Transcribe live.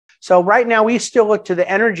So right now, we still look to the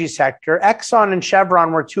energy sector. Exxon and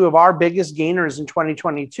Chevron were two of our biggest gainers in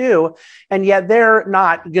 2022, and yet they're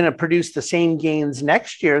not going to produce the same gains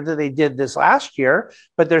next year that they did this last year,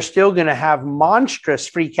 but they're still going to have monstrous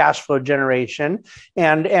free cash flow generation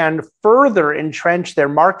and further entrench their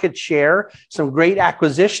market share. Some great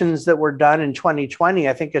acquisitions that were done in 2020.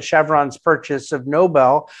 I think of Chevron's purchase of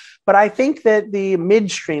Nobel. But I think that the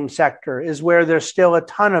midstream sector is where there's still a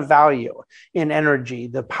ton of value in energy.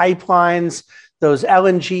 The pipelines, those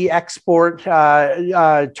LNG export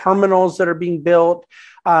terminals that are being built.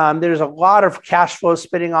 There's a lot of cash flow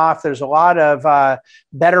spinning off. There's a lot of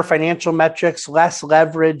better financial metrics, less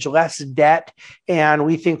leverage, less debt. And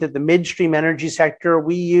we think that the midstream energy sector,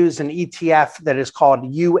 we use an ETF that is called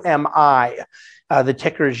UMI. The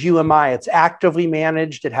ticker is UMI. It's actively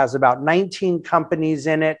managed. It has about 19 companies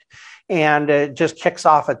in it, and it just kicks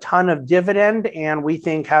off a ton of dividend, and we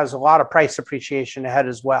think has a lot of price appreciation ahead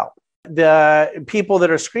as well. The people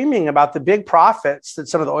that are screaming about the big profits that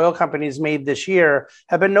some of the oil companies made this year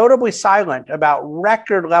have been notably silent about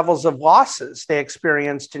record levels of losses they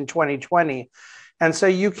experienced in 2020. And so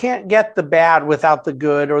you can't get the bad without the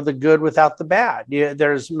good, or the good without the bad.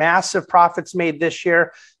 There's massive profits made this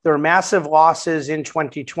year. There were massive losses in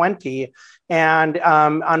 2020. And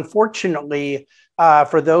unfortunately,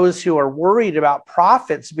 for those who are worried about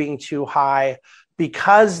profits being too high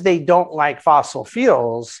because they don't like fossil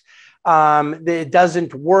fuels, it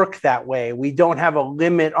doesn't work that way. We don't have a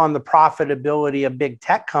limit on the profitability of big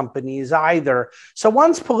tech companies either. So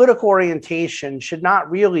one's political orientation should not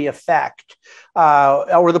really affect,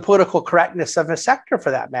 or the political correctness of a sector for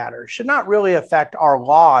that matter, should not really affect our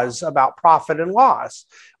laws about profit and loss.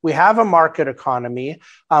 We have a market economy.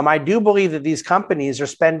 I do believe that these companies are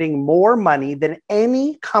spending more money than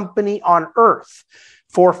any company on earth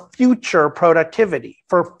for future productivity,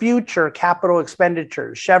 for future capital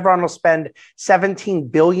expenditures. Chevron will spend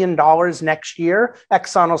 $17 billion next year.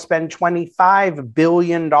 Exxon will spend $25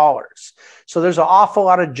 billion. So there's an awful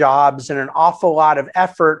lot of jobs and an awful lot of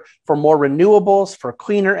effort for more renewables, for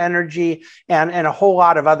cleaner energy, and a whole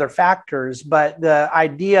lot of other factors. But the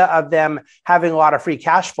idea of them having a lot of free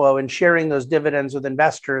cash flow and sharing those dividends with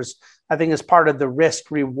investors, I think is part of the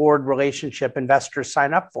risk-reward relationship investors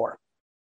sign up for.